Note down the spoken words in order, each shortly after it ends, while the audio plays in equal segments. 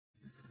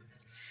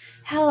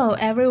Hello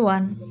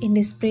everyone. In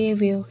this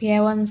preview,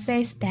 Hyewon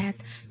says that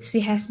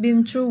she has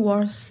been through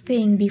worse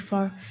things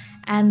before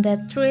and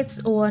that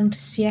threats won't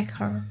shake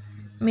her.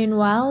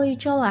 Meanwhile,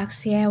 Ichol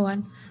asks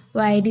Hyewon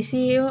why the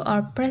CEO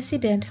or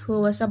president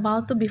who was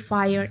about to be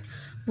fired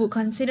would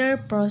consider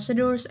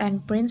procedures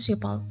and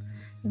principle.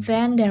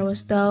 Then there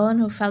was Dawn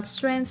who felt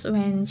strange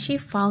when she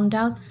found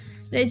out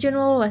that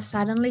Junmo was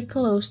suddenly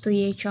close to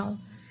Ichol.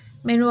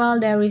 Meanwhile,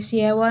 there is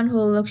Yeon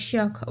who looks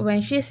shocked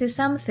when she sees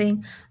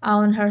something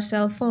on her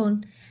cell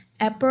phone.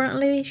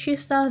 Apparently, she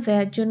saw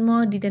that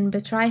Junmo didn't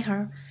betray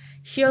her.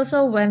 She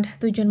also went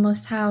to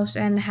Junmo's house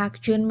and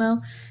hugged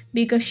Junmo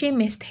because she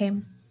missed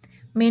him.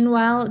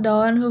 Meanwhile,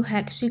 Dawn, who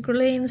had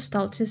secretly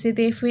installed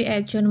CCTV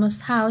at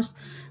Junmo's house,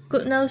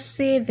 could now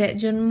see that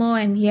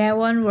Junmo and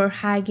Yeon were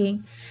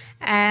hugging,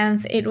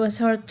 and it was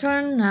her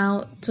turn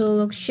now to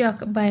look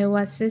shocked by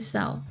what she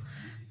saw.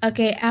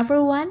 Okay,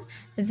 everyone,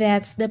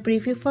 that's the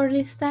preview for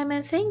this time,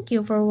 and thank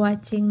you for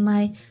watching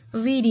my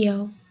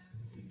video.